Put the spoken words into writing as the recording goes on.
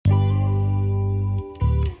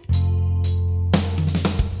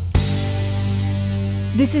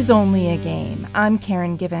This is Only a Game. I'm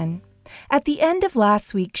Karen Given. At the end of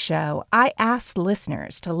last week's show, I asked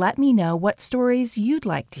listeners to let me know what stories you'd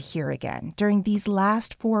like to hear again during these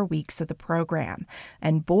last 4 weeks of the program.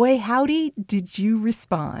 And boy, howdy, did you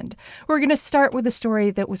respond. We're going to start with a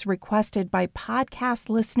story that was requested by podcast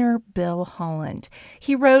listener Bill Holland.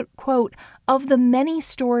 He wrote, quote, "Of the many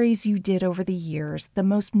stories you did over the years, the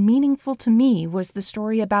most meaningful to me was the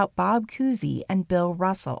story about Bob Cousy and Bill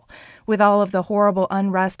Russell. With all of the horrible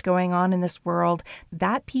unrest going on in this world,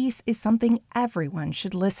 that piece is something everyone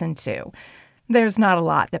should listen to." There's not a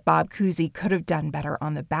lot that Bob Cousy could have done better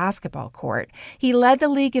on the basketball court. He led the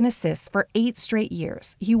league in assists for 8 straight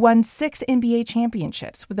years. He won 6 NBA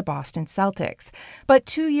championships with the Boston Celtics. But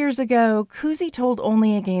 2 years ago, Cousy told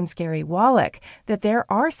Only a Game's Gary Wallach that there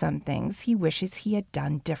are some things he wishes he had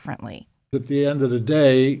done differently. At the end of the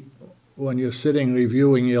day, when you're sitting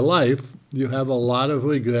reviewing your life, you have a lot of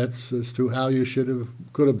regrets as to how you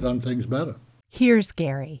could have done things better. Here's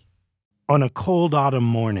Gary. On a cold autumn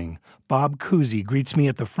morning, Bob Cousy greets me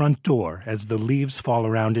at the front door as the leaves fall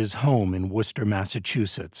around his home in Worcester,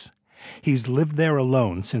 Massachusetts. He's lived there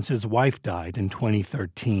alone since his wife died in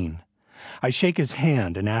 2013. I shake his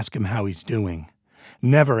hand and ask him how he's doing.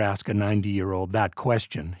 "Never ask a 90-year-old that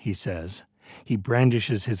question," he says. He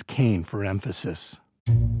brandishes his cane for emphasis.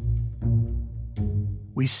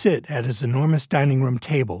 We sit at his enormous dining room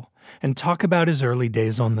table and talk about his early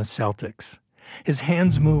days on the Celtics. His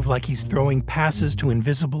hands move like he's throwing passes to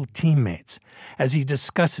invisible teammates as he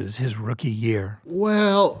discusses his rookie year.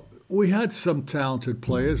 Well, we had some talented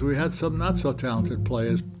players. We had some not so talented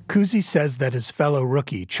players. Cousy says that his fellow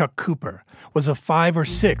rookie, Chuck Cooper, was a 5 or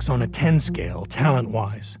 6 on a 10 scale,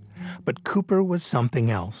 talent-wise. But Cooper was something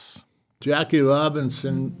else. Jackie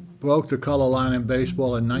Robinson broke the color line in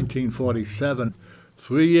baseball in 1947.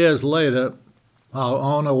 3 years later, our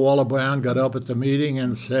owner, Walter Brown, got up at the meeting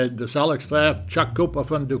and said, "The Celtics draft Chuck Cooper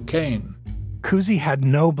from Duquesne." Cousy had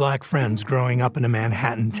no black friends growing up in a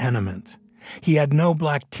Manhattan tenement. He had no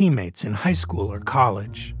black teammates in high school or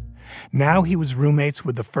college. Now he was roommates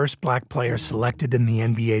with the first black player selected in the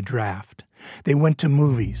NBA draft. They went to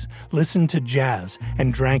movies, listened to jazz,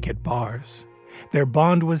 and drank at bars. Their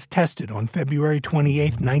bond was tested on February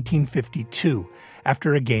 28, 1952,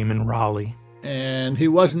 after a game in Raleigh. And he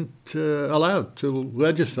wasn't allowed to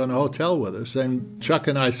register in a hotel with us. And Chuck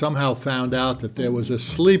and I somehow found out that there was a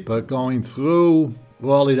sleeper going through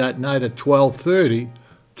Raleigh that night at 12:30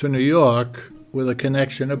 to New York with a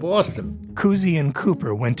connection to Boston. Cousy and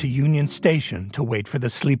Cooper went to Union Station to wait for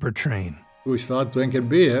the sleeper train. We start drinking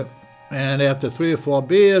beer, and after 3 or 4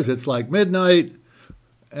 beers, it's like midnight,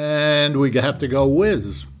 and we have to go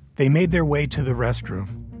whiz. They made their way to the restroom.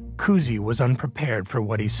 Cousy was unprepared for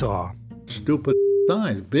what he saw. Stupid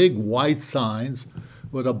signs, big white signs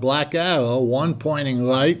with a black arrow, one pointing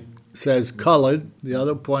right says colored, the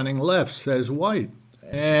other pointing left says white.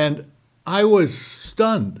 And I was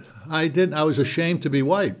stunned. I was ashamed to be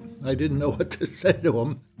white. I didn't know what to say to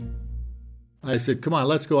him. I said, "Come on,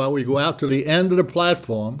 let's go out." We go out to the end of the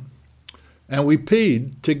platform, and we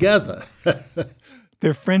peed together.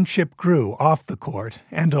 Their friendship grew off the court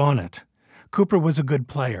and on it. Cooper was a good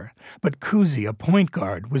player, but Cousy, a point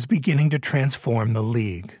guard, was beginning to transform the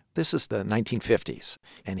league. This is the 1950s,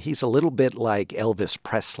 and he's a little bit like Elvis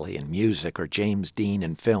Presley in music or James Dean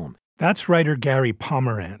in film. That's writer Gary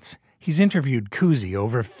Pomerantz. He's interviewed Cousy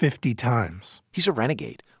over 50 times. He's a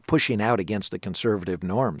renegade, pushing out against the conservative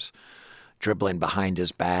norms, dribbling behind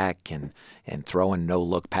his back and throwing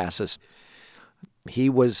no-look passes. He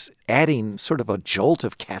was adding sort of a jolt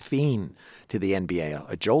of caffeine to the NBA,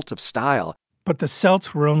 a jolt of style. But the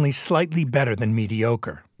Celts were only slightly better than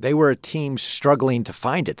mediocre. They were a team struggling to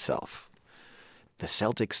find itself. The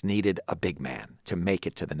Celtics needed a big man to make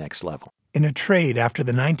it to the next level. In a trade after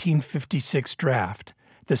the 1956 draft,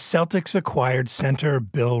 the Celtics acquired center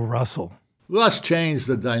Bill Russell. Russ changed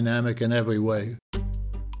the dynamic in every way.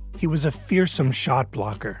 He was a fearsome shot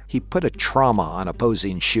blocker. He put a trauma on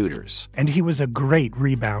opposing shooters. And he was a great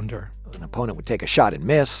rebounder. An opponent would take a shot and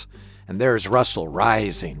miss, and there's Russell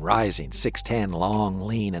rising, 6'10", long,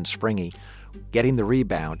 lean, and springy, getting the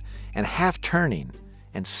rebound, and half-turning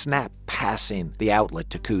and snap passing the outlet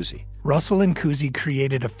to Cousy. Russell and Cousy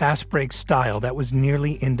created a fast-break style that was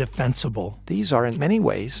nearly indefensible. These are, in many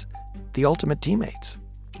ways, the ultimate teammates.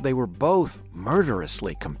 They were both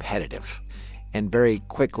murderously competitive. And very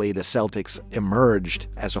quickly, the Celtics emerged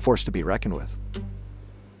as a force to be reckoned with.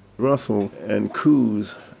 Russell and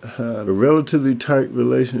Coos had a relatively tight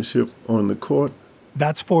relationship on the court.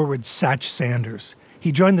 That's forward Satch Sanders.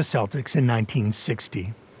 He joined the Celtics in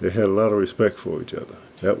 1960. They had a lot of respect for each other.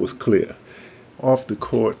 That was clear. off the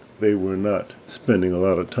court, they were not spending a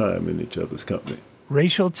lot of time in each other's company.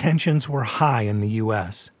 Racial tensions were high in the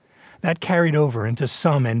U.S. That carried over into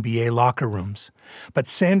some NBA locker rooms. But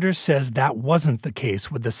Sanders says that wasn't the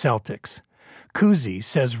case with the Celtics. Cousy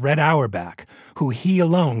says Red Auerbach, who he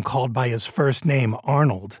alone called by his first name,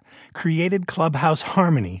 Arnold, created clubhouse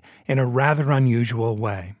harmony in a rather unusual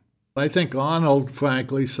way. I think Arnold,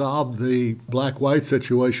 frankly, solved the black-white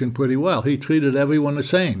situation pretty well. He treated everyone the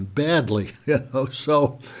same, badly,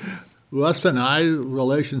 So Russ and I's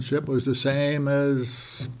relationship was the same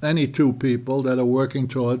as any two people that are working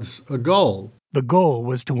towards a goal. The goal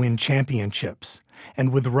was to win championships,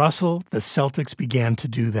 and with Russell, the Celtics began to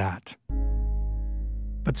do that.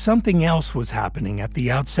 But something else was happening at the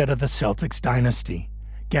outset of the Celtics dynasty.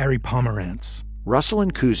 Gary Pomerantz. Russell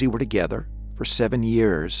and Cousy were together for 7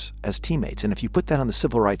 years as teammates, and if you put that on the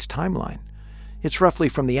civil rights timeline, it's roughly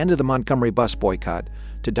from the end of the Montgomery bus boycott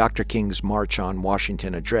to Dr. King's March on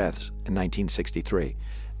Washington address in 1963.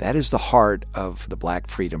 That is the heart of the black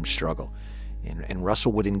freedom struggle, and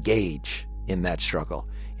Russell would engage in that struggle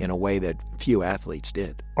in a way that few athletes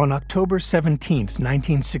did. On October 17,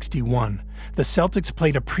 1961, the Celtics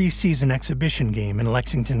played a preseason exhibition game in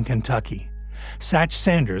Lexington, Kentucky. Satch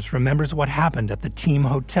Sanders remembers what happened at the team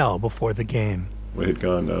hotel before the game. We had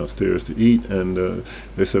gone downstairs to eat, and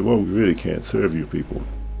they said, well, we really can't serve you people.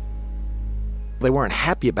 They weren't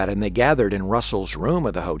happy about it, and they gathered in Russell's room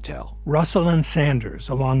of the hotel. Russell and Sanders,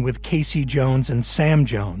 along with Casey Jones and Sam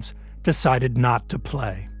Jones, decided not to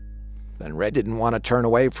play. And Red didn't want to turn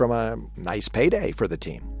away from a nice payday for the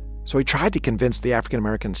team. So he tried to convince the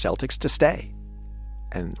African-American Celtics to stay.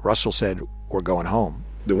 And Russell said, we're going home.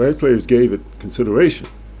 The white players gave it consideration,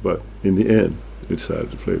 but in the end, they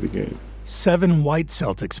decided to play the game. 7 white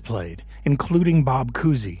Celtics played, including Bob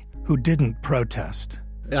Cousy, who didn't protest.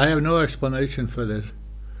 I have no explanation for this.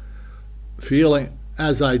 Feeling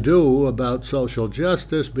as I do about social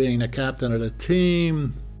justice, being the captain of the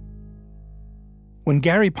team. When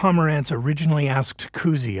Gary Pomerantz originally asked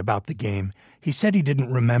Cousy about the game, he said he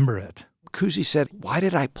didn't remember it. Cousy said, why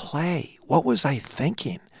did I play? What was I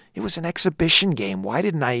thinking? It was an exhibition game. Why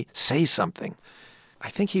didn't I say something? I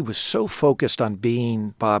think he was so focused on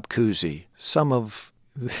being Bob Cousy, some of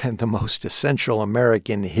the most essential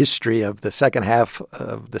American history of the second half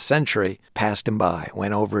of the century passed him by,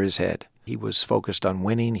 went over his head. He was focused on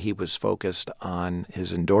winning. He was focused on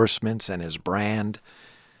his endorsements and his brand,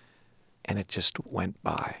 and it just went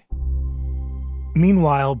by.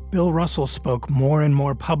 Meanwhile, Bill Russell spoke more and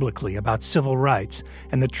more publicly about civil rights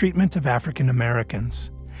and the treatment of African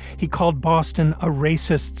Americans. He called Boston a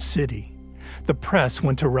racist city. The press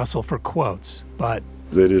went to Russell for quotes, but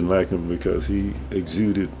they didn't like him because he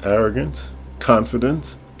exuded arrogance,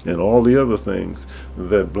 confidence, and all the other things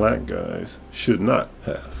that black guys should not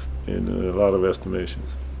have in a lot of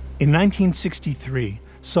estimations. In 1963,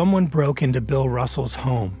 someone broke into Bill Russell's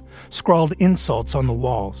home, scrawled insults on the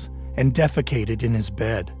walls, and defecated in his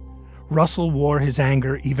bed. Russell wore his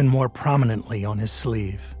anger even more prominently on his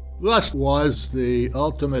sleeve. Russ was the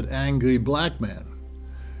ultimate angry black man.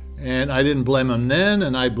 And I didn't blame him then,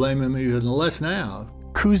 and I blame him even less now.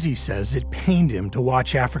 Cousy says it pained him to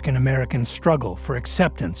watch African Americans struggle for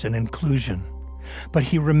acceptance and inclusion. But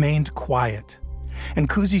he remained quiet. And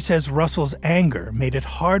Cousy says Russell's anger made it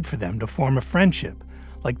hard for them to form a friendship,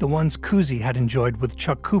 like the ones Cousy had enjoyed with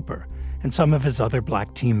Chuck Cooper and some of his other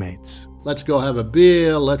black teammates. Let's go have a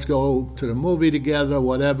beer, let's go to the movie together,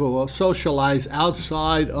 whatever, or socialize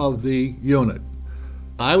outside of the unit.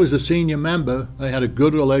 I was a senior member. I had a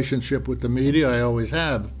good relationship with the media, I always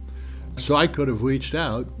have. So I could have reached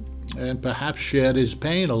out and perhaps shared his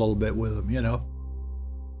pain a little bit with him,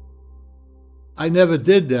 I never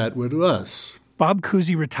did that with Russ. Bob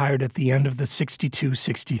Cousy retired at the end of the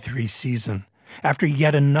 62-63 season, after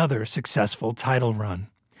yet another successful title run.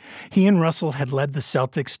 He and Russell had led the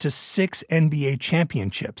Celtics to 6 NBA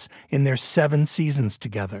championships in their 7 seasons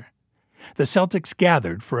together. The Celtics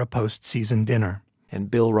gathered for a postseason dinner.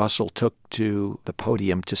 And Bill Russell took to the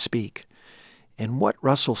podium to speak. And what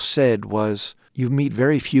Russell said was, you meet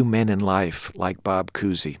very few men in life like Bob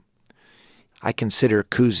Cousy. I consider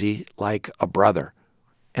Cousy like a brother.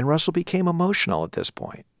 And Russell became emotional at this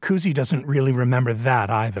point. Cousy doesn't really remember that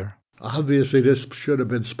either. Obviously, this should have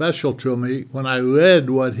been special to me. When I read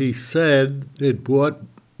what he said, it brought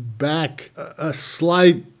back a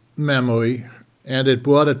slight memory, and it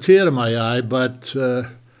brought a tear to my eye, but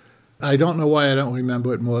I don't know why I don't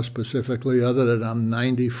remember it more specifically, other than I'm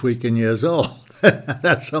 90 freaking years old.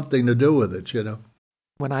 That's something to do with it,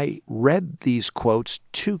 When I read these quotes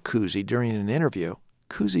to Cousy during an interview,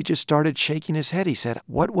 Cousy just started shaking his head. He said,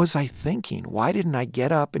 "What was I thinking? Why didn't I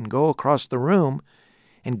get up and go across the room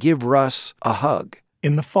and give Russ a hug?"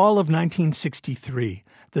 In the fall of 1963,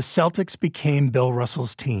 the Celtics became Bill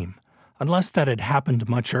Russell's team, unless that had happened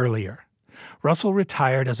much earlier. Russell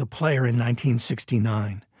retired as a player in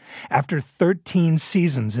 1969. After 13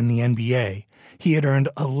 seasons in the NBA, he had earned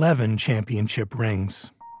 11 championship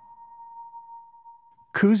rings.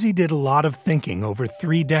 Cousy did a lot of thinking over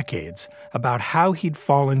 3 decades about how he'd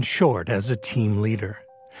fallen short as a team leader.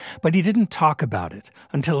 But he didn't talk about it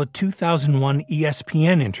until a 2001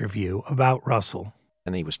 ESPN interview about Russell.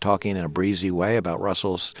 And he was talking in a breezy way about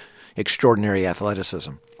Russell's extraordinary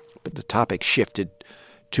athleticism. But the topic shifted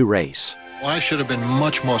to race. Well, I should have been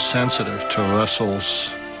much more sensitive to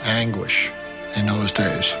Russell's anguish in those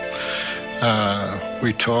days.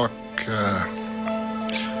 We talk...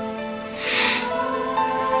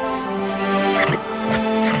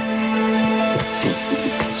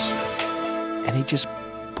 And he just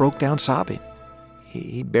broke down sobbing.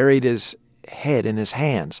 He buried his head in his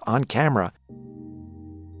hands on camera.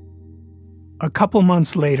 A couple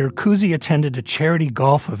months later, Cousy attended a charity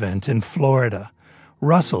golf event in Florida.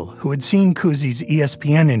 Russell, who had seen Cousy's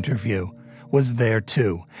ESPN interview, was there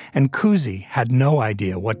too, and Cousy had no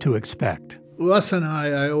idea what to expect. Russ and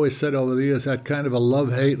I always said over the years, had kind of a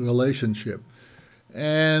love-hate relationship.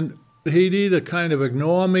 And he'd either kind of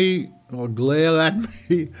ignore me or glare at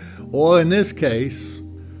me, or in this case,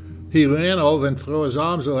 he ran over and threw his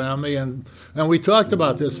arms around me, and we talked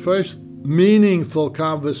about this first meaningful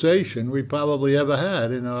conversation we probably ever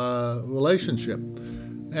had in our relationship.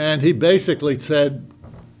 And he basically said,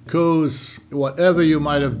 "Coos, whatever you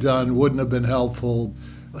might have done wouldn't have been helpful."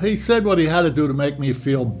 He said what he had to do to make me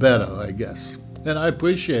feel better, I guess. And I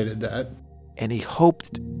appreciated that. And he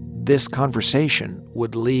hoped this conversation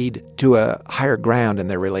would lead to a higher ground in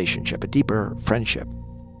their relationship, a deeper friendship.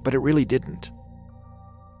 But it really didn't.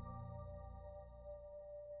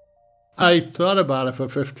 I thought about it for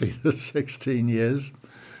 15 to 16 years,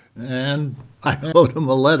 and I wrote him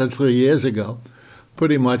a letter 3 years ago,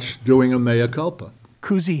 pretty much doing a mea culpa.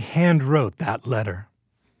 Cousy hand-wrote that letter.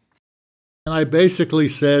 And I basically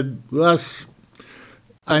said, "Russ,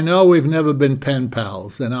 I know we've never been pen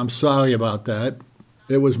pals, and I'm sorry about that.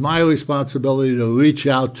 It was my responsibility to reach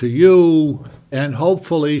out to you and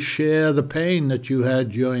hopefully share the pain that you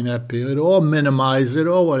had during that period, or minimize it,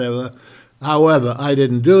 or whatever. However, I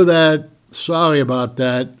didn't do that. Sorry about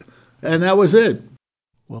that." And that was it.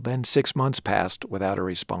 Well, then 6 months passed without a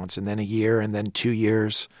response, and then a year, and then 2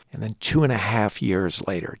 years, and then 2.5 years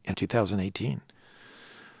later, in 2018,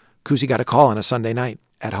 Cousy got a call on a Sunday night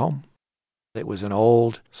at home. It was an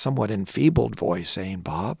old, somewhat enfeebled voice saying,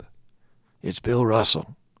 "Bob, it's Bill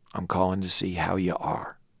Russell. I'm calling to see how you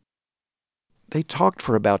are." They talked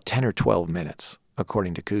for about 10 or 12 minutes,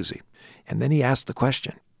 according to Cousy. And then he asked the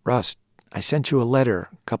question, "Russ, I sent you a letter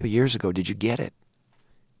a couple of years ago. Did you get it?"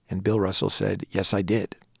 And Bill Russell said, "Yes, I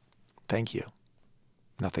did. Thank you."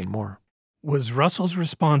 Nothing more. Was Russell's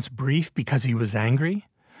response brief because he was angry?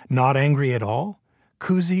 Not angry at all?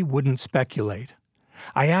 Cousy wouldn't speculate.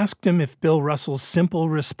 I asked him if Bill Russell's simple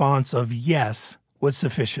response of yes was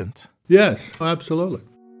sufficient. Yes, absolutely.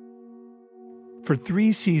 For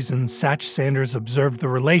 3 seasons, Satch Sanders observed the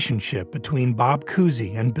relationship between Bob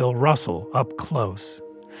Cousy and Bill Russell up close.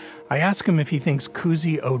 I asked him if he thinks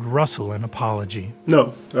Cousy owed Russell an apology.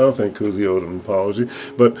 No, I don't think Cousy owed an apology.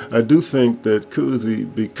 But I do think that Cousy,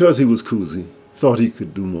 because he was Cousy, thought he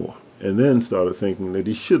could do more. And then started thinking that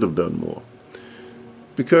he should have done more.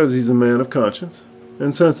 Because he's a man of conscience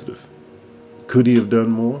and sensitive. Could he have done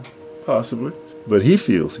more? Possibly. But he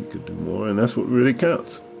feels he could do more, and that's what really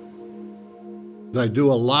counts. I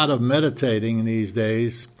do a lot of meditating these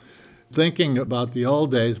days, thinking about the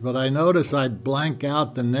old days, but I notice I blank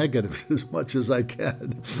out the negatives as much as I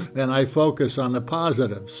can, and I focus on the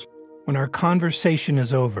positives. When our conversation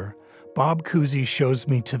is over, Bob Cousy shows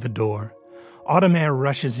me to the door. Audemars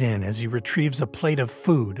rushes in as he retrieves a plate of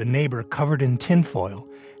food a neighbor covered in tinfoil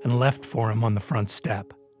and left for him on the front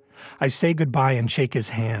step. I say goodbye and shake his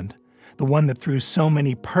hand, the one that threw so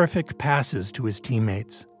many perfect passes to his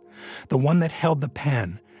teammates, the one that held the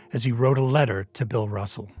pen as he wrote a letter to Bill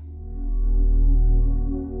Russell.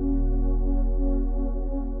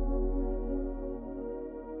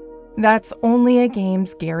 That's Only a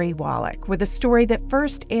Game's Gary Wallach, with a story that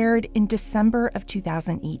first aired in December of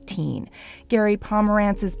 2018. Gary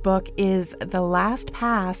Pomerantz's book is The Last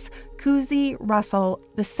Pass, Cousy, Russell,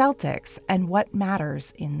 the Celtics, and What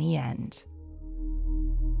Matters in the End.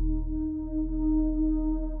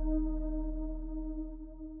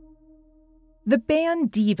 The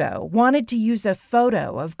band Devo wanted to use a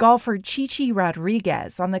photo of golfer Chichi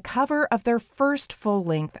Rodriguez on the cover of their first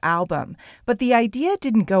full-length album, but the idea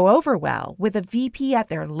didn't go over well with a VP at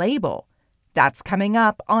their label. That's coming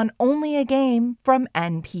up on Only a Game from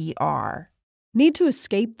NPR. Need to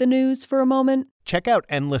escape the news for a moment? Check out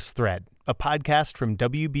Endless Thread, a podcast from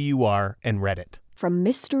WBUR and Reddit. From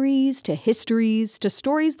mysteries to histories to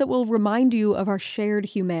stories that will remind you of our shared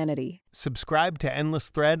humanity. Subscribe to Endless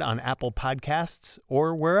Thread on Apple Podcasts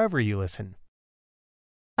or wherever you listen.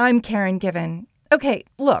 I'm Karen Given. Okay,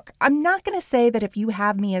 look, I'm not going to say that if you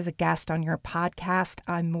have me as a guest on your podcast,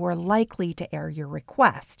 I'm more likely to air your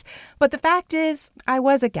request. But the fact is, I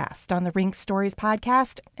was a guest on the Rink Stories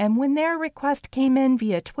podcast, and when their request came in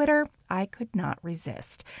via Twitter, I could not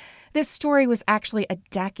resist. This story was actually a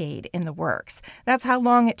decade in the works. That's how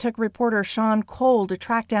long it took reporter Sean Cole to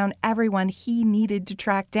track down everyone he needed to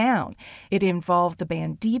track down. It involved the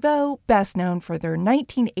band Devo, best known for their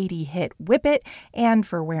 1980 hit Whip It, and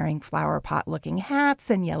for wearing flower pot-looking hats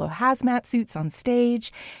and yellow hazmat suits on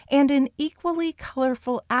stage, and an equally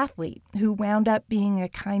colorful athlete who wound up being a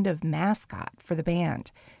kind of mascot for the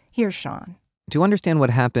band. Here's Sean. To understand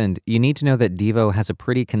what happened, you need to know that Devo has a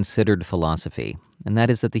pretty considered philosophy, and that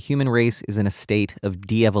is that the human race is in a state of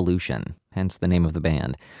de-evolution, hence the name of the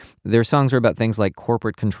band. Their songs are about things like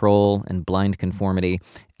corporate control and blind conformity,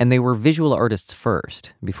 and they were visual artists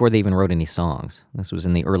first, before they even wrote any songs. This was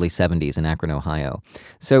in the early 70s in Akron, Ohio.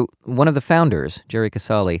 So one of the founders, Jerry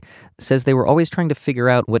Casale, says they were always trying to figure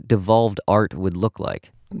out what devolved art would look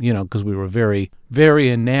like. You know, because we were very, very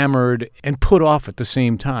enamored and put off at the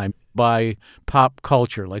same time by pop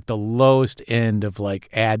culture, like the lowest end of like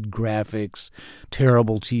ad graphics,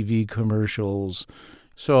 terrible TV commercials.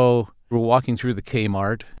 So we're walking through the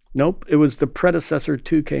Kmart. Nope, it was the predecessor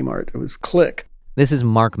to Kmart. It was Click. This is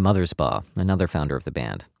Mark Mothersbaugh, another founder of the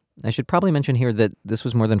band. I should probably mention here that this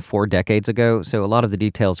was more than 4 decades ago, so a lot of the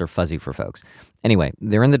details are fuzzy for folks. Anyway,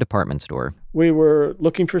 they're in the department store. We were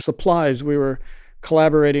looking for supplies. We were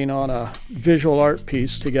collaborating on a visual art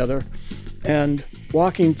piece together and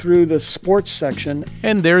walking through the sports section.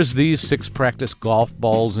 And there's these 6 practice golf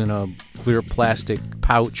balls in a clear plastic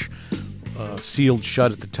pouch, sealed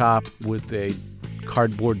shut at the top with a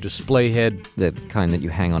cardboard display head. The kind that you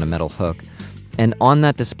hang on a metal hook. And on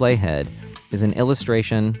that display head is an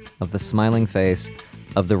illustration of the smiling face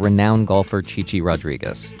of the renowned golfer Chichi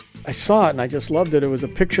Rodriguez. I saw it and I just loved it. It was a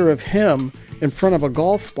picture of him in front of a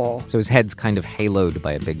golf ball. So his head's kind of haloed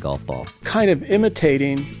by a big golf ball. Kind of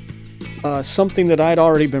imitating something that I'd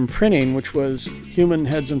already been printing, which was human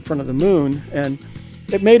heads in front of the moon, and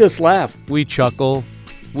it made us laugh. We chuckle.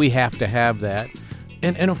 We have to have that.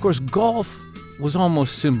 And of course, golf was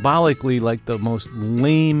almost symbolically like the most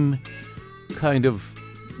lame kind of,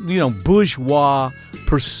 bourgeois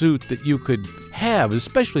pursuit that you could have,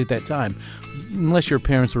 especially at that time. Unless your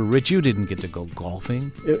parents were rich, you didn't get to go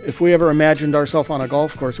golfing. If we ever imagined ourselves on a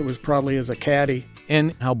golf course, it was probably as a caddy.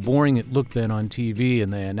 And how boring it looked then on TV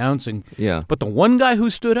and the announcing. Yeah. But the one guy who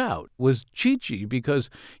stood out was Chichi because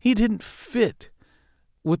he didn't fit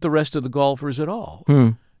with the rest of the golfers at all.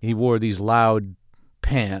 He wore these loud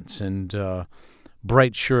pants and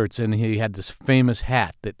bright shirts, and he had this famous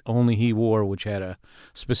hat that only he wore, which had a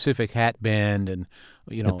specific hat band and,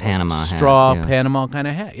 a Panama straw hat, yeah. Panama kind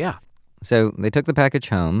of hat, yeah. So they took the package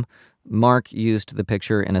home. Mark used the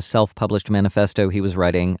picture in a self-published manifesto he was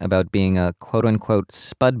writing about being a quote-unquote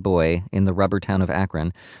spud boy in the rubber town of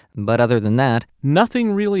Akron. But other than that,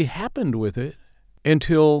 nothing really happened with it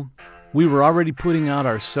until we were already putting out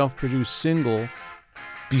our self-produced single,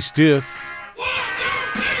 Be Stiff.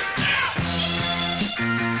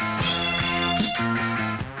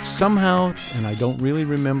 Somehow, and I don't really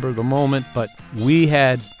remember the moment, but we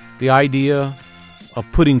had the idea of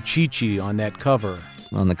putting Chichi on that cover.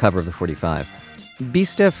 On the cover of the 45. Be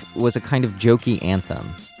Stiff was a kind of jokey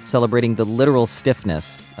anthem, celebrating the literal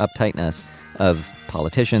stiffness, uptightness of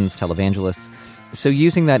politicians, televangelists. So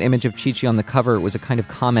using that image of Chichi on the cover was a kind of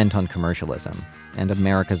comment on commercialism and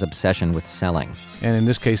America's obsession with selling. And in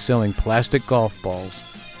this case, selling plastic golf balls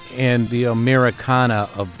and the Americana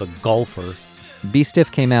of the golfer. Be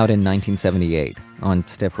Stiff came out in 1978 on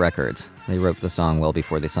Stiff Records. They wrote the song well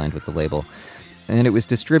before they signed with the label. And it was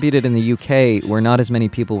distributed in the UK where not as many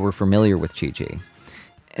people were familiar with Chichi.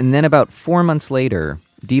 And then about 4 months later,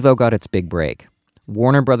 Devo got its big break.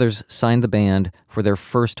 Warner Brothers signed the band for their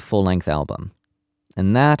first full-length album.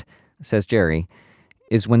 And that, says Jerry,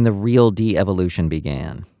 is when the real de-evolution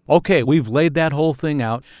began. Okay, we've laid that whole thing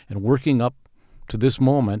out and working up to this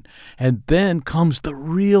moment, and then comes the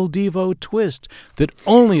real Devo twist that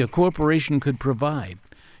only a corporation could provide.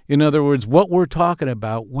 In other words, what we're talking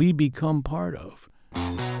about, we become part of.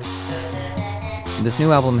 This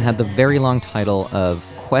new album had the very long title of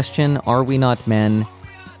Question, Are We Not Men?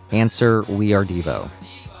 Answer, We Are Devo.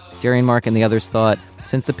 Jerry and Mark and the others thought,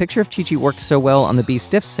 since the picture of Chi-Chi worked so well on the Be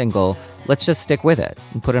Stiff single, let's just stick with it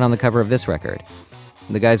and put it on the cover of this record.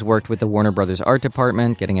 The guys worked with the Warner Brothers art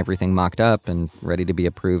department, getting everything mocked up and ready to be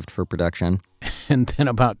approved for production. And then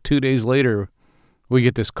about 2 days later, we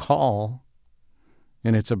get this call,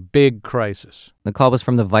 and it's a big crisis. The call was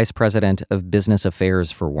from the vice president of business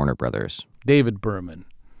affairs for Warner Brothers, David Berman,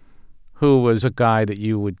 who was a guy that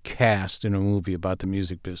you would cast in a movie about the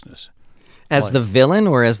music business. As the villain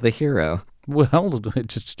or as the hero? Well, it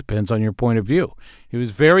just depends on your point of view. He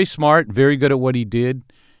was very smart, very good at what he did,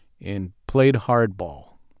 and played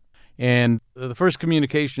hardball. And the first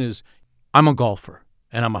communication is, I'm a golfer,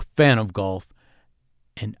 and I'm a fan of golf,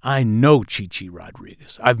 and I know Chi-Chi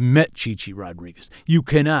Rodriguez. I've met Chi-Chi Rodriguez. You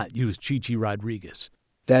cannot use Chi-Chi Rodriguez.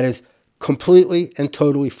 That is completely and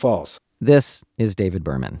totally false. This is David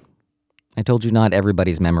Berman. I told you not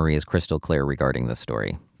everybody's memory is crystal clear regarding this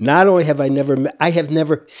story. Not only have I have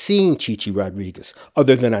never seen Chi-Chi Rodriguez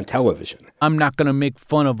other than on television. I'm not going to make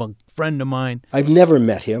fun of a friend of mine. I've never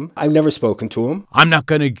met him. I've never spoken to him. I'm not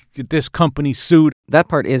going to get this company sued. That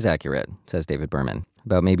part is accurate, says David Berman,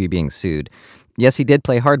 about maybe being sued. Yes, he did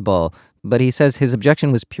play hardball, but he says his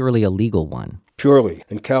objection was purely a legal one. Purely.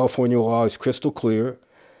 And California law is crystal clear.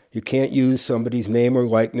 You can't use somebody's name or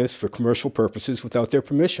likeness for commercial purposes without their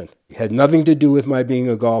permission. It had nothing to do with my being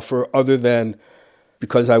a golfer other than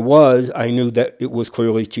because I knew that it was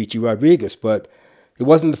clearly Chi-Chi Rodriguez, but it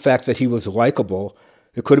wasn't the fact that he was likable.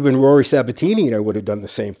 It could have been Rory Sabatini and I would have done the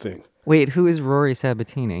same thing. Wait, who is Rory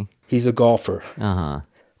Sabatini? He's a golfer. Uh-huh.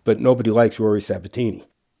 But nobody likes Rory Sabatini.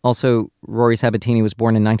 Also, Rory Sabatini was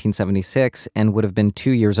born in 1976 and would have been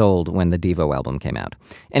 2 years old when the Devo album came out.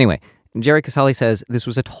 Anyway, Jerry Casale says this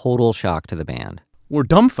was a total shock to the band. We're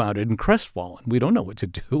dumbfounded and crestfallen. We don't know what to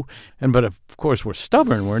do. But of course, we're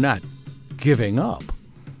stubborn. We're not giving up.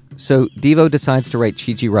 So Devo decides to write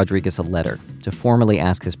Chi-Chi Rodriguez a letter to formally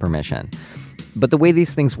ask his permission. But the way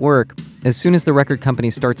these things work, as soon as the record company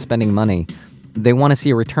starts spending money, they want to see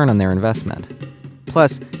a return on their investment.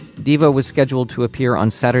 Plus, Devo was scheduled to appear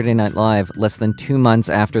on Saturday Night Live less than 2 months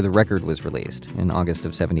after the record was released, in August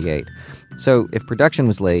of '78. So if production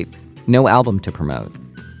was late, no album to promote.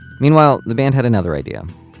 Meanwhile, the band had another idea,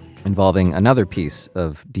 involving another piece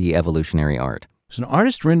of de-evolutionary art. It's an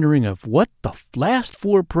artist rendering of what the last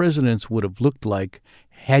 4 presidents would have looked like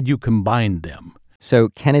had you combined them. So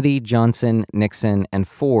Kennedy, Johnson, Nixon, and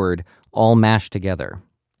Ford all mashed together.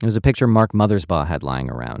 It was a picture Mark Mothersbaugh had lying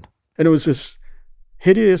around. And it was this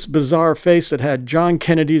hideous, bizarre face that had John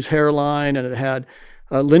Kennedy's hairline, and it had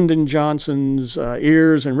Lyndon Johnson's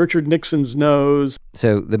ears and Richard Nixon's nose.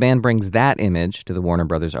 So the band brings that image to the Warner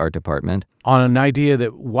Brothers art department. On an idea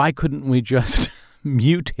that why couldn't we just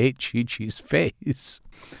mutate Chi-Chi's face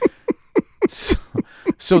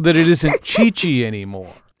so that it isn't Chi-Chi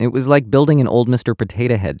anymore? It was like building an old Mr.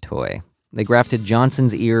 Potato Head toy. They grafted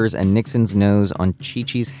Johnson's ears and Nixon's nose on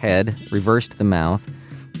Chi-Chi's head, reversed the mouth.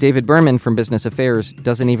 David Berman from Business Affairs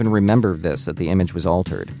doesn't even remember this, that the image was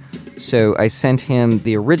altered. So I sent him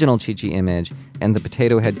the original Chi-Chi image and the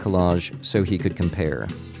potato head collage so he could compare.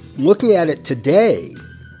 Looking at it today,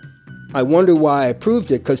 I wonder why I approved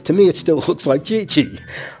it, because to me it still looks like Chi-Chi.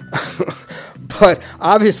 But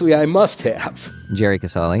obviously I must have. Jerry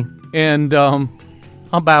Casale. And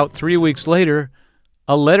about 3 weeks later,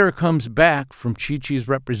 a letter comes back from Chi-Chi's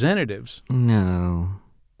representatives. No.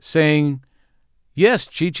 Saying, yes,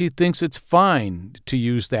 Chi-Chi thinks it's fine to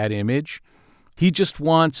use that image. He just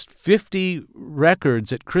wants 50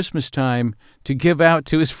 records at Christmas time to give out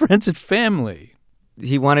to his friends and family.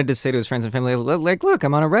 He wanted to say to his friends and family, like, look,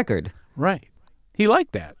 I'm on a record. Right. He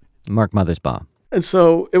liked that. Mark Mothersbaugh. And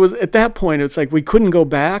so it was at that point, it's like we couldn't go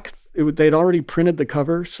back. They'd already printed the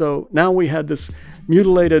cover. So now we had this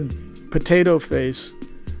mutilated potato face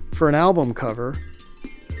for an album cover.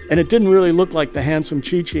 And it didn't really look like the handsome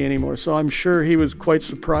Chi-Chi anymore. So I'm sure he was quite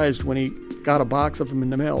surprised when he got a box of them in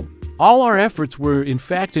the mail. All our efforts were, in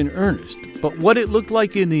fact, in earnest. But what it looked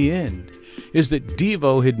like in the end is that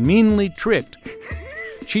Devo had meanly tricked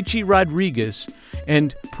Chi-Chi Rodriguez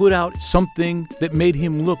and put out something that made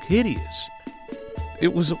him look hideous.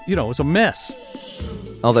 It was, it was a mess.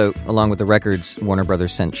 Although, along with the records, Warner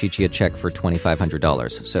Brothers sent Chi-Chi a check for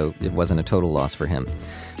 $2,500, so it wasn't a total loss for him.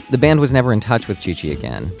 The band was never in touch with Chi-Chi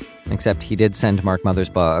again, except he did send Mark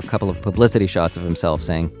Mothersbaugh a couple of publicity shots of himself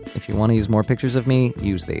saying, if you want to use more pictures of me,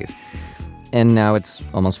 use these. And now it's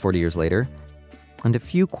almost 40 years later, and a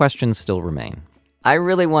few questions still remain. I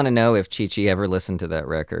really want to know if Chi-Chi ever listened to that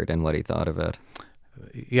record and what he thought of it.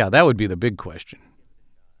 Yeah, that would be the big question.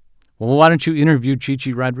 Well, why don't you interview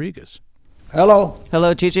Chi-Chi Rodriguez? Hello.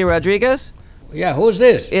 Hello, Chi-Chi Rodriguez? Yeah, who's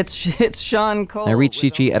this? It's Sean Cole. I reached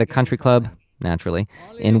Chi-Chi at a country club, naturally,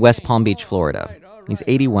 in West Palm Beach, Florida. He's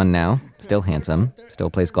 81 now, still handsome,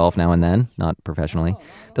 still plays golf now and then, not professionally.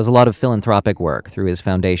 Does a lot of philanthropic work through his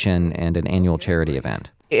foundation and an annual charity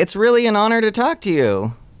event. It's really an honor to talk to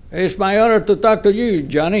you. It's my honor to talk to you,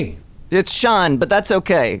 Johnny. It's Sean, but that's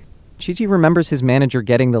okay. Chi-Chi remembers his manager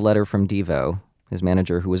getting the letter from Devo, his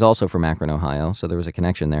manager who was also from Akron, Ohio, so there was a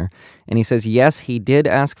connection there. And he says, yes, he did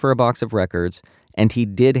ask for a box of records, and he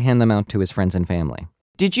did hand them out to his friends and family.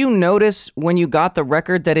 Did you notice when you got the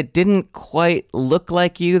record that it didn't quite look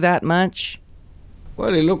like you that much?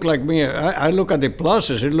 Well, it looked like me. I look at the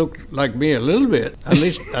pluses. It looked like me a little bit. At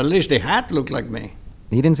least the hat looked like me.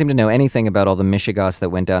 He didn't seem to know anything about all the mishigas that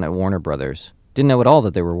went down at Warner Brothers. Didn't know at all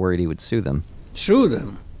that they were worried he would sue them. Sue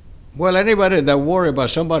them? Well, anybody that worry about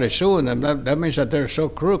somebody suing them, that means that they're so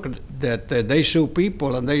crooked that they sue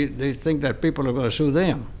people and they think that people are going to sue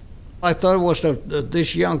them. I thought it was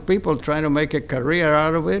these young people trying to make a career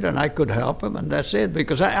out of it, and I could help them, and that's it.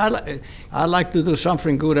 Because I like to do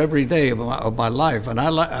something good every day of my life, and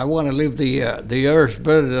I want to leave the earth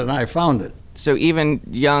better than I found it. So even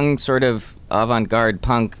young, sort of avant-garde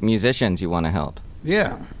punk musicians you want to help?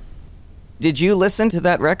 Yeah. Did you listen to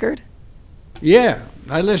that record? Yeah,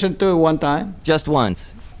 I listened to it one time. Just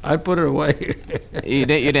once? I put it away. You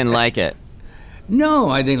didn't like it? No,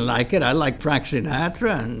 I didn't like it. I liked Frank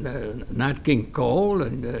Sinatra and Nat King Cole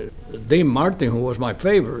and Dean Martin, who was my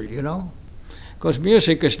favorite, you know. Because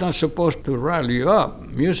music is not supposed to rile you up.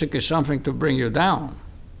 Music is something to bring you down.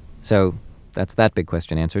 So that's that big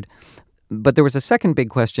question answered. But there was a second big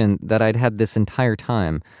question that I'd had this entire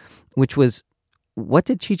time, which was, what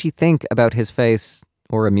did Chi-Chi think about his face,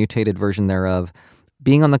 or a mutated version thereof,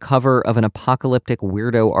 being on the cover of an apocalyptic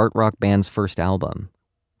weirdo art rock band's first album?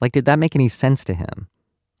 Like, did that make any sense to him?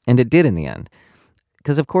 And it did in the end.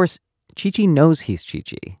 Because, of course, Chi-Chi knows he's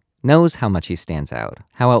Chi-Chi, knows how much he stands out,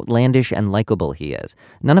 how outlandish and likable he is.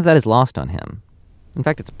 None of that is lost on him. In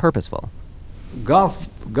fact, it's purposeful.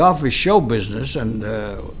 Golf is show business, and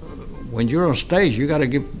when you're on stage, you got to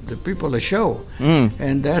give the people a show.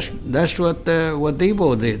 And that's what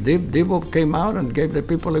Devo did. Devo came out and gave the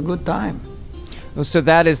people a good time. So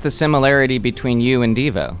that is the similarity between you and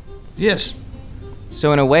Devo? Yes.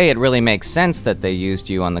 So in a way, it really makes sense that they used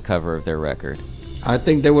you on the cover of their record. I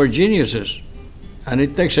think they were geniuses, and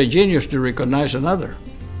it takes a genius to recognize another.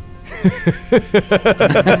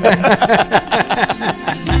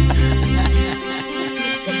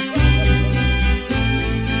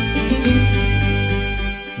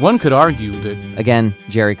 One could argue that... Again,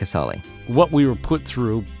 Jerry Casale. What we were put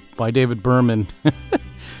through by David Berman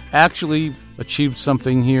actually achieved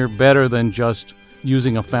something here better than just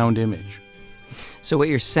using a found image. So what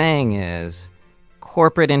you're saying is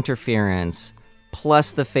corporate interference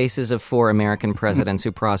plus the faces of 4 American presidents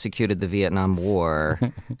who prosecuted the Vietnam War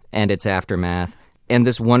and its aftermath, and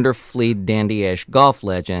this wonderfully dandyish golf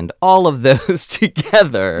legend, all of those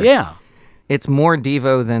together. Yeah. It's more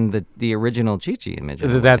Devo than the original Chi-Chi image.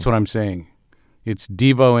 That's what I'm saying. It's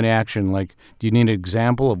Devo in action. Like, do you need an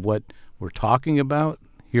example of what we're talking about?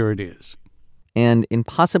 Here it is. And in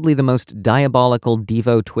possibly the most diabolical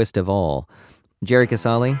Devo twist of all, Jerry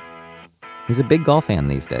Casale, he's a big golf fan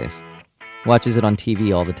these days. Watches it on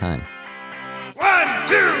TV all the time. 1,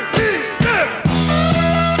 2, 3, step!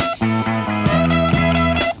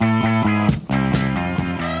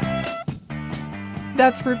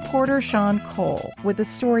 That's reporter Sean Cole with a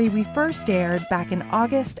story we first aired back in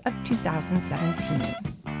August of 2017.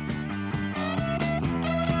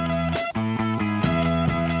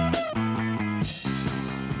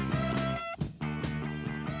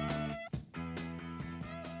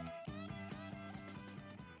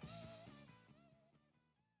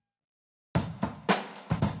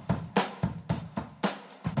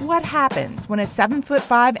 What happens when a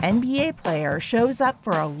 7'5" NBA player shows up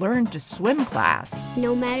for a learn to swim class?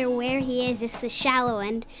 No matter where he is, it's the shallow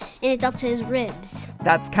end, and it's up to his ribs.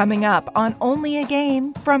 That's coming up on Only a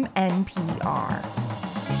Game from NPR.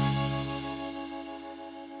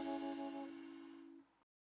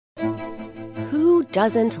 Who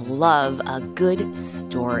doesn't love a good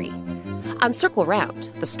story? On Circle Round,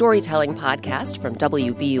 the storytelling podcast from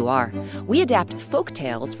WBUR, we adapt folk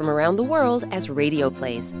tales from around the world as radio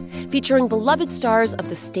plays, featuring beloved stars of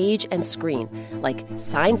the stage and screen, like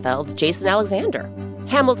Seinfeld's Jason Alexander,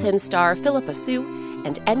 Hamilton star Philippa Sue,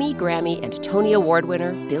 and Emmy, Grammy, and Tony Award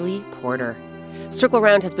winner Billy Porter. Circle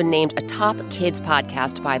Round has been named a top kids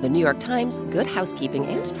podcast by the New York Times, Good Housekeeping,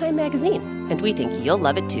 and Time Magazine, and we think you'll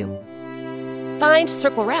love it too. Find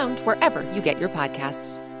Circle Round wherever you get your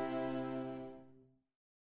podcasts.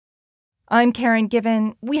 I'm Karen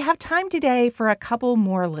Given. We have time today for a couple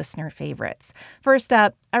more listener favorites. First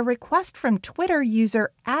up, a request from Twitter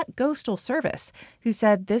user @GhostalService, who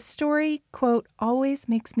said this story, quote, always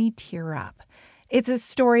makes me tear up. It's a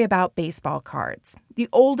story about baseball cards. The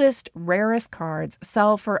oldest, rarest cards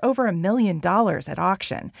sell for over $1 million at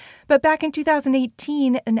auction. But back in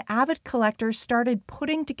 2018, an avid collector started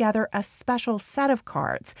putting together a special set of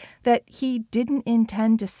cards that he didn't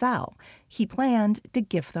intend to sell. He planned to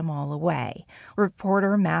give them all away.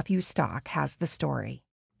 Reporter Matthew Stock has the story.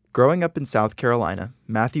 Growing up in South Carolina,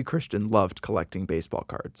 Matthew Christian loved collecting baseball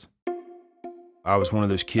cards. I was one of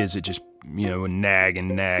those kids that just, would nag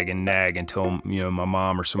until, my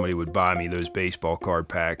mom or somebody would buy me those baseball card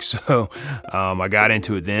packs. So I got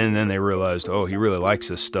into it then, and then they realized, oh, he really likes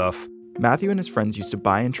this stuff. Matthew and his friends used to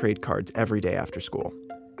buy and trade cards every day after school.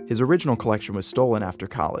 His original collection was stolen after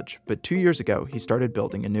college, but 2 years ago, he started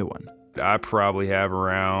building a new one. I probably have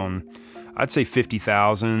around, I'd say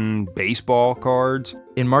 50,000 baseball cards.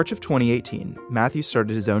 In March of 2018, Matthew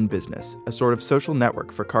started his own business, a sort of social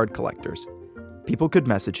network for card collectors. People could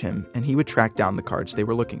message him, and he would track down the cards they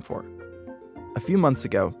were looking for. A few months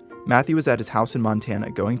ago, Matthew was at his house in Montana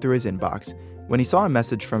going through his inbox when he saw a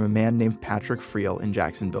message from a man named Patrick Friel in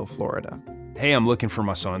Jacksonville, Florida. Hey, I'm looking for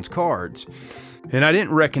my son's cards. And I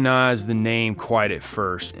didn't recognize the name quite at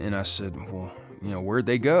first. And I said, well, where'd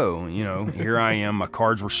they go? Here I am, my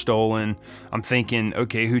cards were stolen. I'm thinking,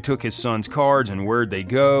 okay, who took his son's cards and where'd they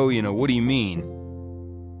go? What do you mean?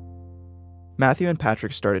 Matthew and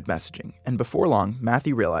Patrick started messaging, and before long,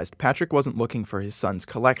 Matthew realized Patrick wasn't looking for his son's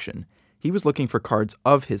collection. He was looking for cards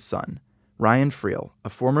of his son, Ryan Friel, a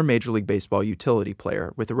former Major League Baseball utility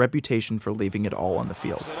player with a reputation for leaving it all on the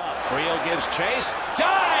field. Friel gives chase,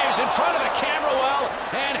 dives in front of the camera well,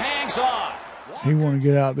 and hangs on. He wanted to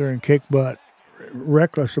get out there and kick butt.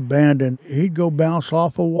 Reckless abandon. He'd go bounce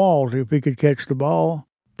off of walls if he could catch the ball.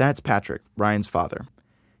 That's Patrick, Ryan's father.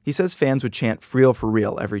 He says fans would chant Friel for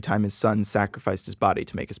real every time his son sacrificed his body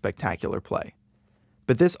to make a spectacular play.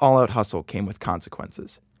 But this all-out hustle came with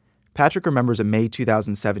consequences. Patrick remembers a May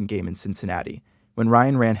 2007 game in Cincinnati when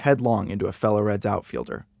Ryan ran headlong into a fellow Reds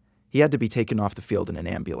outfielder. He had to be taken off the field in an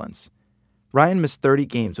ambulance. Ryan missed 30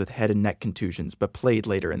 games with head and neck contusions but played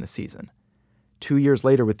later in the season. 2 years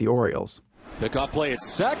later with the Orioles, Pickoff play at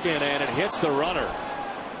second, and it hits the runner.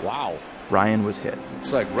 Wow. Ryan was hit.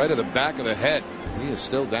 It's like right at the back of the head. He is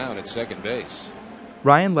still down at second base.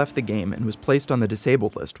 Ryan left the game and was placed on the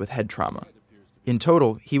disabled list with head trauma. In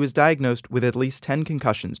total, he was diagnosed with at least 10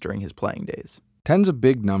 concussions during his playing days. 10's a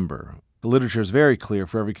big number. The literature is very clear.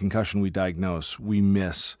 For every concussion we diagnose, we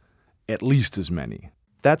miss at least as many.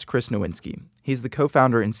 That's Chris Nowinski. He's the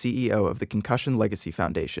co-founder and CEO of the Concussion Legacy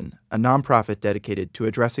Foundation, a nonprofit dedicated to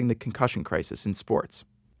addressing the concussion crisis in sports.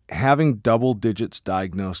 Having double digits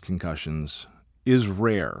diagnosed concussions is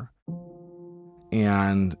rare,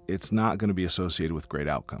 and it's not going to be associated with great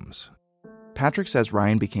outcomes. Patrick says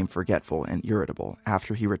Ryan became forgetful and irritable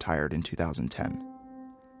after he retired in 2010.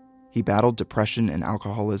 He battled depression and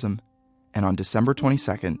alcoholism, and on December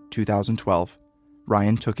 22, 2012,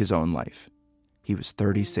 Ryan took his own life. He was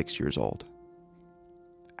 36 years old.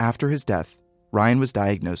 After his death, Ryan was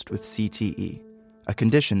diagnosed with CTE, a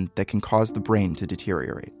condition that can cause the brain to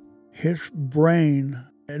deteriorate. His brain,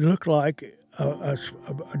 it looked like a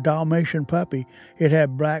Dalmatian puppy. It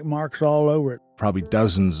had black marks all over it. Probably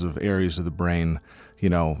dozens of areas of the brain,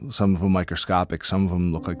 some of them microscopic, some of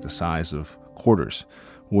them look like the size of quarters,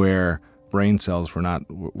 where brain cells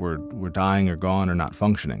were dying or gone or not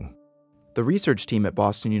functioning. The research team at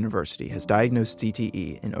Boston University has diagnosed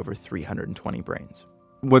CTE in over 320 brains.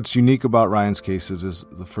 What's unique about Ryan's case is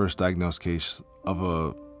the first diagnosed case of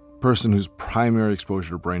a person whose primary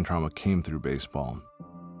exposure to brain trauma came through baseball.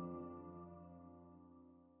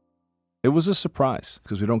 It was a surprise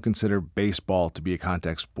because we don't consider baseball to be a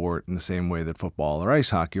contact sport in the same way that football or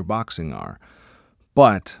ice hockey or boxing are.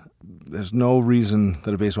 But there's no reason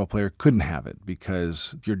that a baseball player couldn't have it,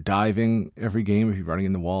 because if you're diving every game, if you're running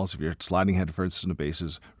into walls, if you're sliding headfirst into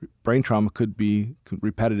bases, brain trauma could be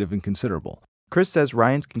repetitive and considerable. Chris says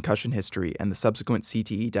Ryan's concussion history and the subsequent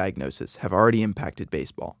CTE diagnosis have already impacted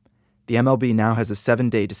baseball. The MLB now has a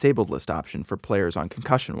 7-day disabled list option for players on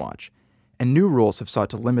concussion watch, and new rules have sought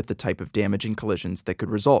to limit the type of damaging collisions that could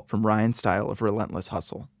result from Ryan's style of relentless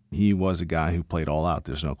hustle. He was a guy who played all out.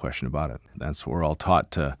 There's no question about it. That's what we're all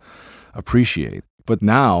taught to appreciate. But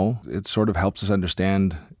now it sort of helps us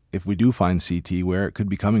understand if we do find CT, where it could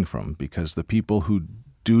be coming from, because the people who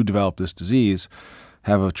do develop this disease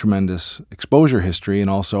have a tremendous exposure history and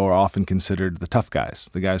also are often considered the tough guys,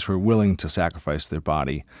 the guys who are willing to sacrifice their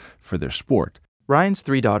body for their sport. Ryan's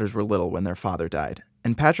 3 daughters were little when their father died,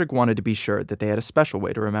 and Patrick wanted to be sure that they had a special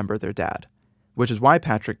way to remember their dad, which is why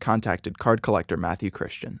Patrick contacted card collector Matthew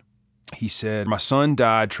Christian. He said, my son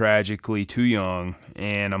died tragically too young,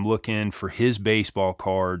 and I'm looking for his baseball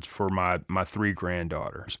cards for my 3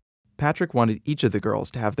 granddaughters. Patrick wanted each of the girls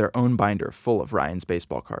to have their own binder full of Ryan's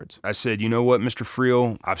baseball cards. I said, you know what, Mr.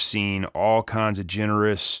 Friel? I've seen all kinds of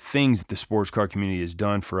generous things the sports card community has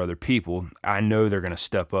done for other people. I know they're going to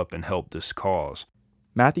step up and help this cause.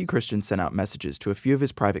 Matthew Christian sent out messages to a few of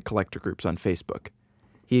his private collector groups on Facebook.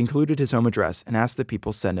 He included his home address and asked that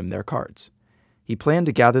people send him their cards. He planned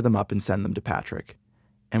to gather them up and send them to Patrick.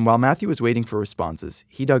 And while Matthew was waiting for responses,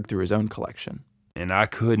 he dug through his own collection. And I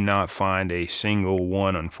could not find a single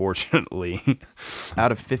one, unfortunately.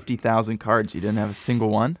 Out of 50,000 cards, you didn't have a single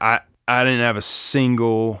one? I didn't have a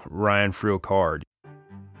single Ryan Friel card.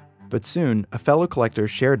 But soon, a fellow collector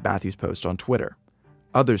shared Matthew's post on Twitter.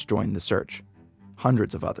 Others joined the search.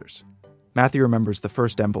 Hundreds of others. Matthew remembers the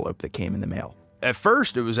first envelope that came in the mail. At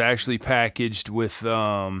first, it was actually packaged with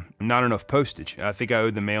not enough postage. I think I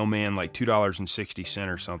owed the mailman like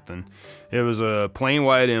 $2.60 or something. It was a plain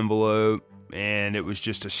white envelope, and it was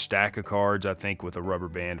just a stack of cards, I think, with a rubber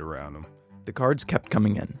band around them. The cards kept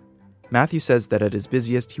coming in. Matthew says that at his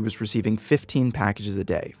busiest, he was receiving 15 packages a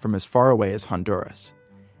day from as far away as Honduras.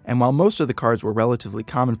 And while most of the cards were relatively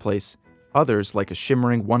commonplace, others, like a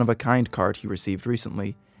shimmering one-of-a-kind card he received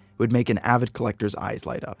recently, would make an avid collector's eyes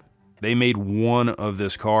light up. They made one of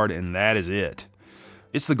this card, and that is it.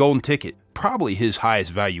 It's the golden ticket, probably his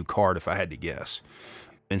highest value card if I had to guess.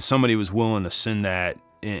 And somebody was willing to send that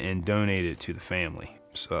and donate it to the family.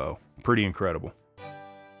 So, pretty incredible.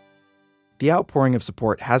 The outpouring of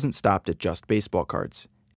support hasn't stopped at just baseball cards.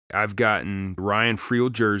 I've gotten Ryan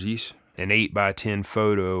Friel jerseys, an 8x10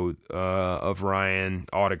 photo of Ryan,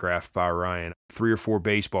 autographed by Ryan. 3 or 4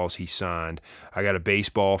 baseballs he signed. I got a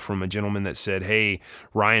baseball from a gentleman that said, hey,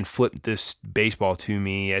 Ryan flipped this baseball to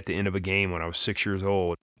me at the end of a game when I was 6 years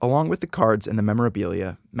old. Along with the cards and the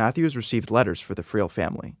memorabilia, Matthew has received letters for the Friel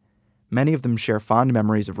family. Many of them share fond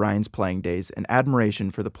memories of Ryan's playing days and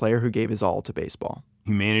admiration for the player who gave his all to baseball.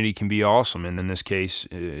 Humanity can be awesome, and in this case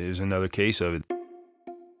is another case of it.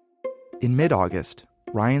 In mid-August,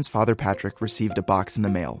 Ryan's father Patrick received a box in the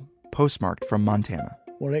mail, postmarked from Montana.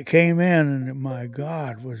 Well, it came in, and my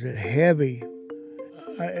God, was it heavy.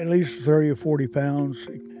 At least 30 or 40 pounds.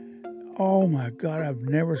 Oh, my God, I've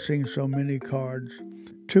never seen so many cards.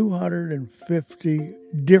 250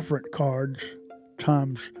 different cards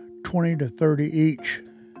times 20 to 30 each.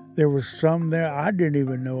 There was some there I didn't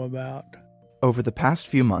even know about. Over the past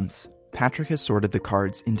few months, Patrick has sorted the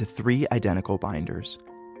cards into 3 identical binders,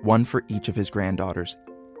 one for each of his granddaughters.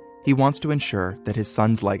 He wants to ensure that his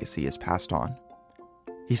son's legacy is passed on.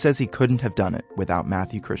 He says he couldn't have done it without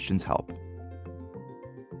Matthew Christian's help.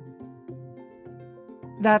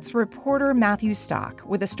 That's reporter Matthew Stock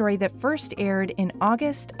with a story that first aired in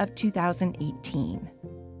August of 2018.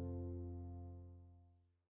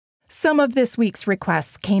 Some of this week's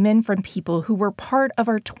requests came in from people who were part of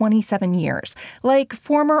our 27 years, like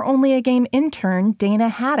former Only a Game intern Dana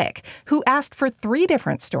Haddock, who asked for 3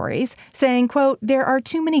 different stories, saying, quote, there are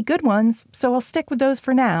too many good ones, so I'll stick with those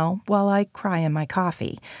for now while I cry in my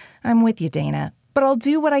coffee. I'm with you, Dana, but I'll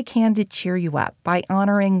do what I can to cheer you up by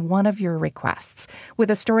honoring one of your requests. With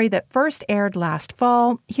a story that first aired last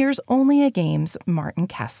fall, here's Only a Game's Martin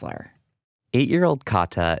Kessler. 8-year-old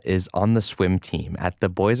Kata is on the swim team at the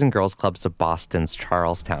Boys and Girls Clubs of Boston's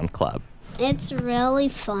Charlestown Club. It's really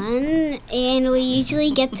fun, and we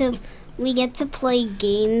usually get to play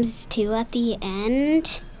games too at the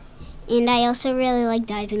end. And I also really like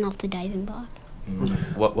diving off the diving board.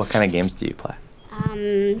 What kind of games do you play?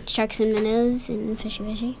 Sharks and minnows and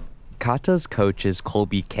fishy. Kata's coach is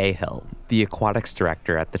Colby Cahill, the aquatics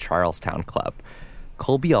director at the Charlestown Club.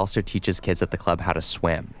 Colby also teaches kids at the club how to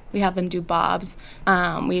swim. We have them do bobs.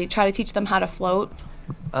 We try to teach them how to float.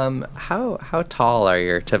 How tall are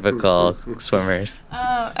your typical swimmers?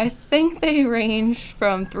 I think they range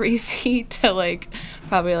from 3 feet to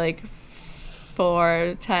probably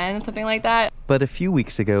 4'10", something like that. But a few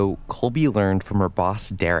weeks ago, Colby learned from her boss,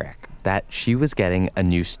 Derek, that she was getting a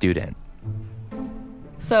new student.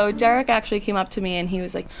 So Derek actually came up to me and he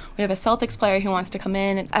was like, we have a Celtics player who wants to come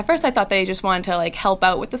in. And at first I thought they just wanted to help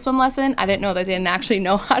out with the swim lesson. I didn't know that they didn't actually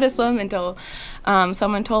know how to swim until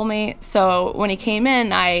someone told me. So when he came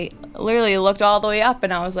in, I literally looked all the way up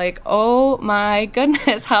and I was like, oh my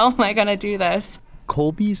goodness, how am I going to do this?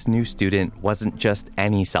 Colby's new student wasn't just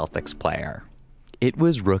any Celtics player. It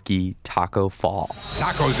was rookie Tacko Fall.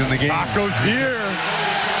 Taco's in the game. Taco's here.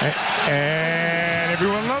 And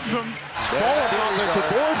everyone loves him. Ball on the offensive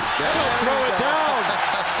board. They'll throw it down.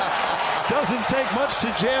 Doesn't take much to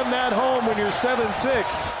jam that home when you're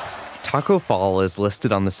 7'6". Tacko Fall is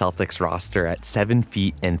listed on the Celtics roster at 7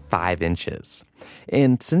 feet and 5 inches.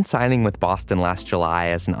 And since signing with Boston last July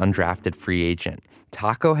as an undrafted free agent,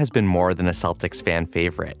 Tacko has been more than a Celtics fan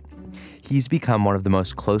favorite. He's become one of the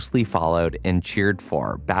most closely followed and cheered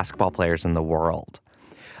for basketball players in the world.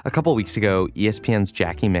 A couple weeks ago, ESPN's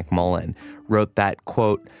Jackie McMullen wrote that,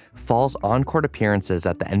 quote, Fall's on-court appearances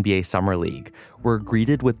at the NBA Summer League were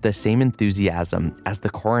greeted with the same enthusiasm as the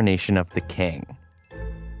coronation of the king.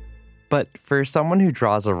 But for someone who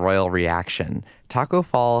draws a royal reaction, Tacko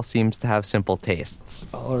Fall seems to have simple tastes.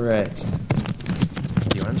 All right.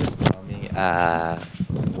 Do you want to just tell me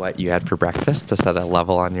what you had for breakfast to set a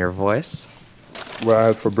level on your voice? What I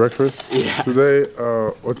had for breakfast today,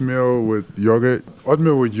 oatmeal with yogurt.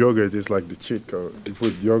 Oatmeal with yogurt is like the cheat code. You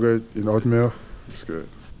put yogurt in oatmeal, it's good.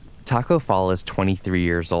 Tacko Fall is 23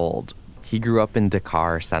 years old. He grew up in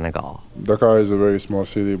Dakar, Senegal. Dakar is a very small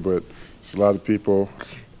city, but it's a lot of people.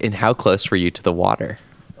 And how close were you to the water?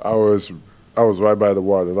 I was right by the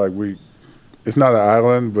water. It's not an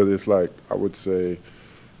island, but it's like, I would say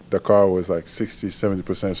Dakar was like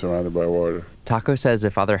 60-70% surrounded by water. Tacko says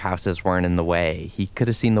if other houses weren't in the way, he could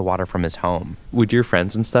have seen the water from his home. Would your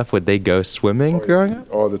friends and stuff, would they go swimming growing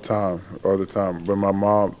up? All the time. But my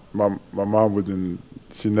mom wouldn't,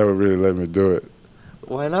 she never really let me do it.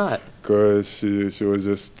 Why not? Because she was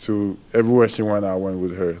just too, everywhere she went, I went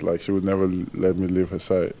with her. Like, she would never let me leave her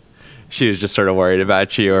side. She was just sort of worried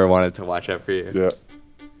about you or wanted to watch out for you. Yeah.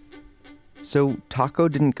 So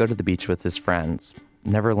Tacko didn't go to the beach with his friends,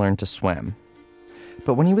 never learned to swim.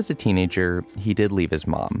 But when he was a teenager, he did leave his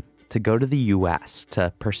mom to go to the U.S.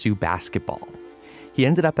 to pursue basketball. He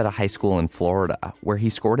ended up at a high school in Florida where he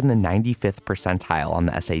scored in the 95th percentile on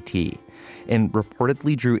the SAT and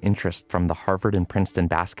reportedly drew interest from the Harvard and Princeton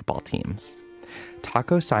basketball teams.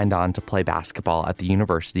 Tacko signed on to play basketball at the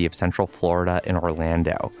University of Central Florida in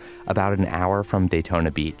Orlando, about an hour from Daytona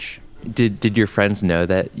Beach. Did your friends know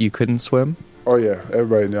that you couldn't swim? Oh, yeah.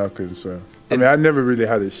 Everybody knew I couldn't swim. I mean, I never really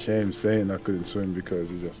had a shame saying I couldn't swim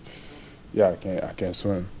because it's just, I can't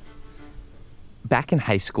swim. Back in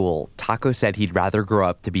high school, Tacko said he'd rather grow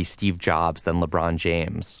up to be Steve Jobs than LeBron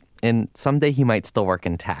James, and someday he might still work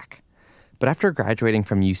in tech. But after graduating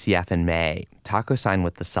from UCF in May, Tacko signed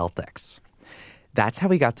with the Celtics. That's how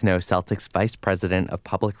he got to know Celtics Vice President of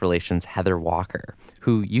Public Relations Heather Walker,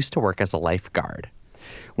 who used to work as a lifeguard.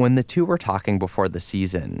 When the two were talking before the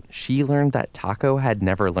season, she learned that Tacko had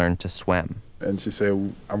never learned to swim. And she said,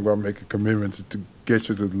 I'm going to make a commitment to get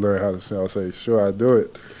you to learn how to swim. I'll say, sure, I'll do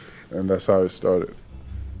it. And that's how it started.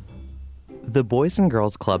 The Boys and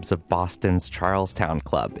Girls Clubs of Boston's Charlestown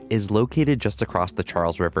Club is located just across the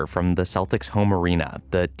Charles River from the Celtics' home arena,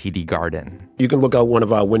 the TD Garden. You can look out one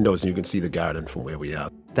of our windows and you can see the garden from where we are.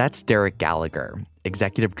 That's Derek Gallagher,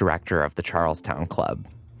 executive director of the Charlestown Club.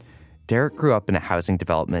 Derek grew up in a housing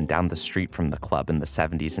development down the street from the club in the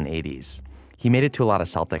 70s and 80s. He made it to a lot of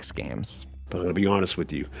Celtics games. But I'm going to be honest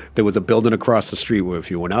with you. There was a building across the street where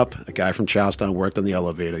if you went up, a guy from Charlestown worked on the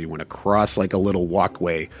elevator. You went across like a little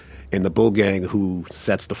walkway. And the Bull Gang who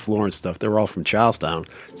sets the floor and stuff, they're all from Charlestown.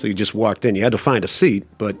 So you just walked in. You had to find a seat,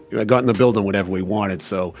 but I got in the building whenever we wanted.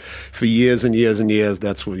 So for years and years and years,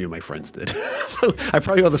 that's what me and my friends did. So I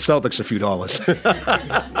probably owe the Celtics a few dollars.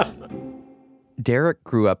 Derek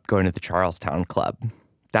grew up going to the Charlestown Club.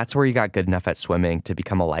 That's where he got good enough at swimming to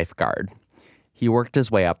become a lifeguard. He worked his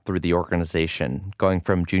way up through the organization, going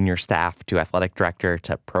from junior staff to athletic director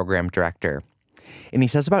to program director. And he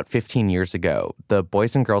says about 15 years ago, the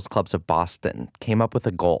Boys and Girls Clubs of Boston came up with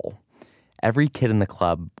a goal. Every kid in the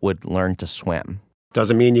club would learn to swim.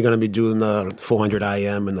 Doesn't mean you're going to be doing the 400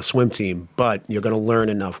 IM and the swim team, but you're going to learn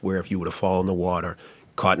enough where if you were to fall in the water,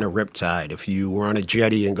 caught in a riptide, if you were on a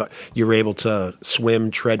jetty and you're able to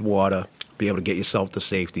swim, tread water, be able to get yourself to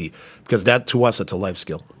safety, because that, to us, it's a life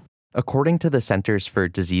skill. According to the Centers for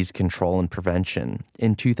Disease Control and Prevention,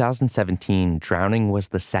 in 2017, drowning was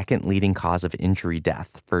the second leading cause of injury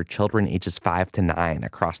death for children ages 5 to 9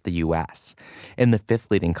 across the U.S., and the fifth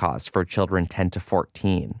leading cause for children 10 to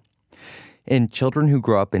 14. And children who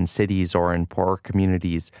grow up in cities or in poorer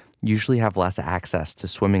communities usually have less access to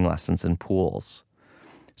swimming lessons and pools.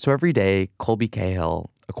 So every day, Colby Cahill,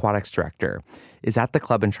 aquatics director, is at the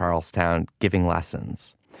club in Charlestown giving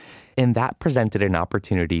lessons. And that presented an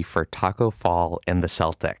opportunity for Tacko Fall and the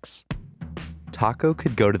Celtics. Tacko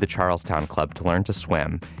could go to the Charlestown Club to learn to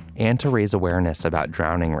swim and to raise awareness about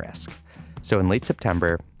drowning risk. So in late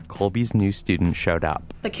September, Colby's new student showed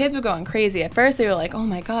up. The kids were going crazy. At first they were like, oh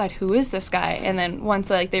my God, who is this guy? And then once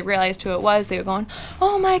they realized who it was, they were going,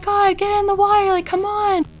 oh my God, get in the water, come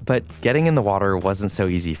on. But getting in the water wasn't so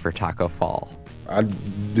easy for Taco Fall. I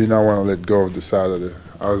did not want to let go of the side of it.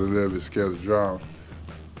 I was a little bit scared to drown.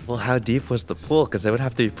 Well, how deep was the pool? Because it would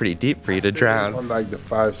have to be pretty deep for you to drown. On like the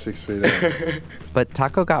 5-6 feet in. But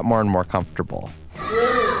Taco got more and more comfortable. 3,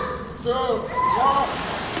 2, 1.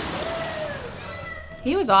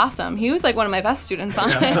 He was awesome. He was like one of my best students,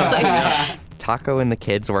 honestly. Taco and the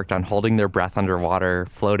kids worked on holding their breath underwater,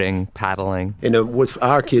 floating, paddling. And with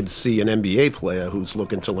our kids see an NBA player who's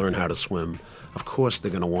looking to learn how to swim, of course they're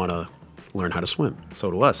going to want to learn how to swim. So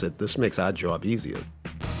to us, this makes our job easier.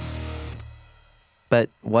 But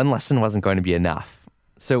one lesson wasn't going to be enough.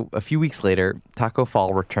 So a few weeks later, Taco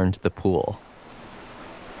Fall returned to the pool.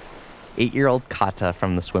 8-year-old Kata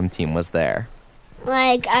from the swim team was there.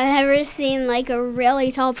 Like, I've never seen, like, a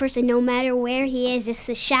really tall person, no matter where he is, it's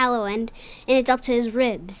the shallow end, and it's up to his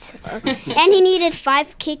ribs. And he needed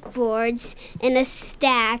 5 kickboards and a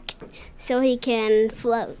stack so he can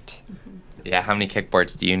float. Yeah, how many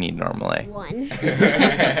kickboards do you need normally? 1.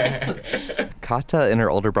 Kata and her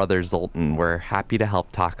older brother Zoltan were happy to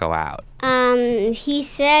help Taco out. He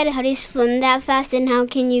said, how do you swim that fast and how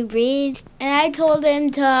can you breathe? And I told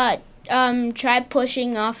him to try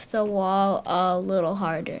pushing off the wall a little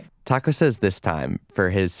harder. Taco says this time, for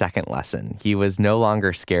his second lesson, he was no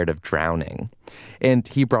longer scared of drowning. And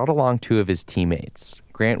he brought along 2 of his teammates,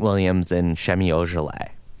 Grant Williams and Shemi Ojale.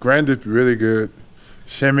 Grant did really good.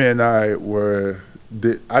 Shemi and I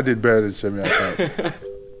I did better than Shemi, I think.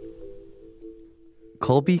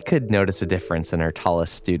 Colby could notice a difference in her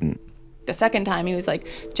tallest student. The second time he was like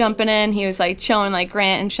jumping in, he was like showing like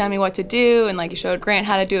Grant and Shemi what to do, and like he showed Grant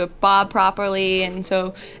how to do a bob properly. And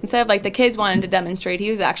so instead of like the kids wanting to demonstrate, he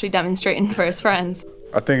was actually demonstrating for his friends.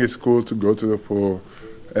 I think it's cool to go to the pool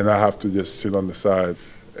and I have to just sit on the side.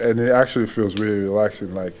 And it actually feels really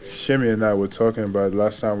relaxing. Like Shemi and I were talking about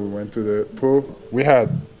last time we went to the pool. We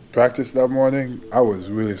had practice that morning. I was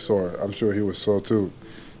really sore. I'm sure he was sore too.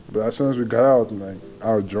 But as soon as we got out, like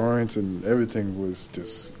our joints and everything was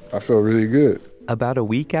just, I felt really good. About a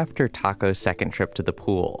week after Taco's second trip to the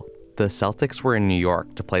pool, the Celtics were in New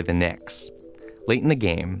York to play the Knicks. Late in the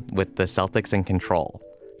game, with the Celtics in control,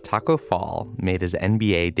 Taco Fall made his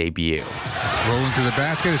NBA debut. Rolling to the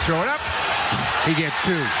basket to throw it up. He gets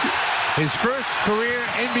 2. His first career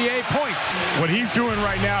NBA points. What he's doing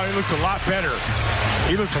right now, he looks a lot better.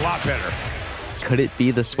 He looks a lot better. Could it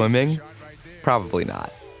be the swimming? Probably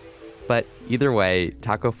not. But either way,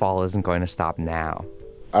 Taco Fall isn't going to stop now.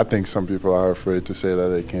 I think some people are afraid to say that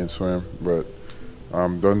they can't swim, but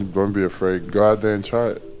don't be afraid. Go out there and try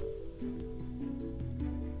it.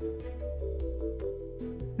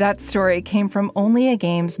 That story came from Only a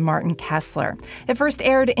Game's Martin Kessler. It first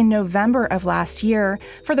aired in November of last year.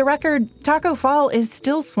 For the record, Taco Fall is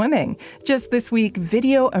still swimming. Just this week,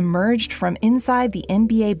 video emerged from inside the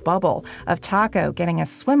NBA bubble of Taco getting a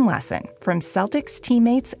swim lesson from Celtics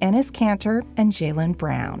teammates Enes Kanter and Jaylen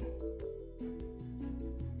Brown.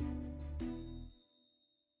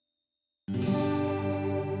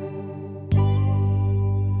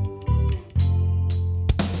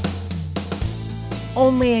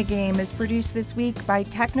 Only a Game is produced this week by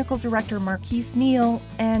technical director Marquise Neal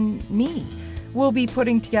and me. We'll be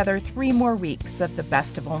putting together 3 more weeks of the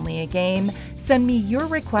best of Only a Game. Send me your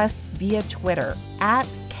requests via Twitter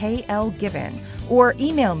 @KLGiven or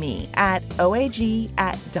email me at oag@wbur.org.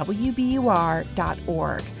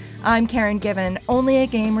 I'm Karen Given. Only a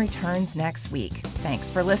Game returns next week. Thanks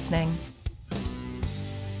for listening.